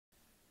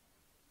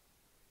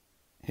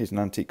Here's an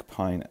antique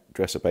pine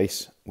dresser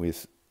base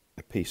with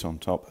a piece on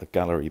top, a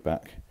gallery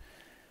back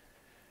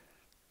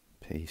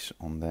piece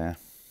on there.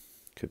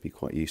 Could be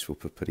quite useful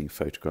for putting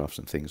photographs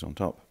and things on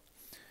top.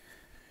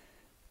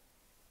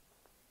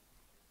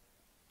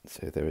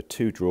 So there are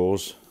 2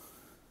 drawers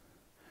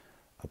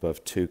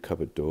above 2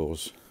 cupboard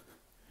doors,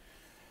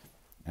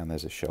 and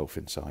there's a shelf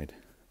inside.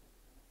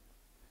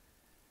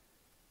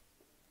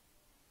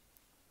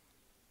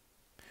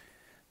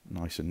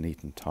 Nice and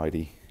neat and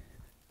tidy.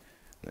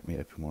 Let me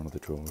open one of the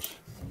drawers.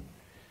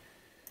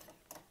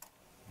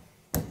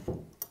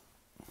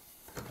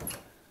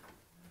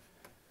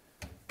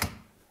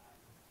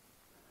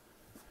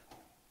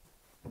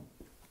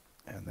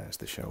 And there's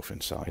the shelf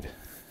inside.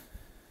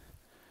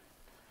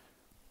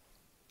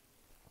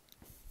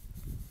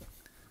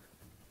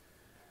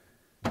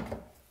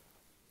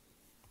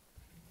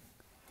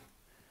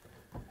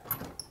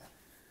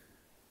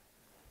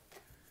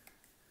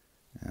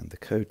 And the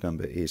code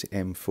number is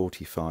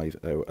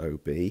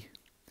M4500B.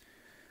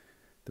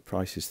 The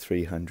price is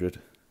 $300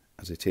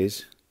 as it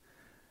is,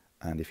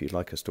 and if you'd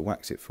like us to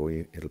wax it for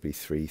you, it'll be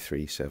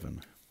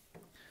 $337.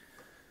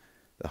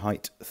 The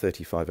height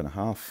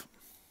 35.5.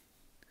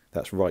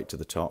 That's right to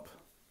the top,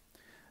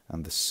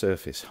 and the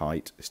surface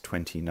height is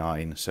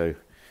 29. So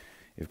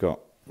you've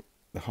got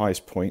the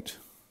highest point,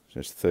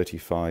 so it's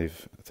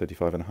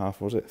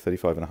 35.5, was it?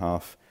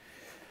 35.5,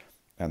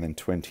 and then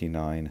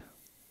 29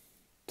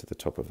 to the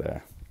top of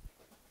there.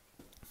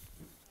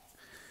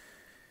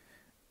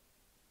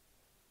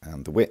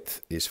 And the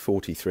width is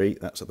 43,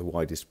 that's at the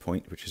widest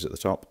point, which is at the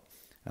top,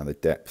 and the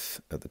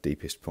depth at the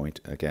deepest point,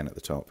 again at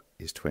the top,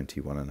 is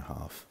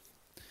 21.5.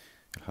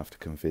 You'll have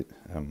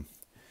to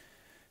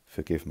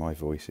forgive my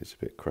voice, it's a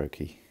bit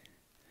croaky.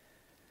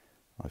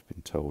 I've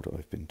been told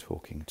I've been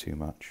talking too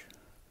much.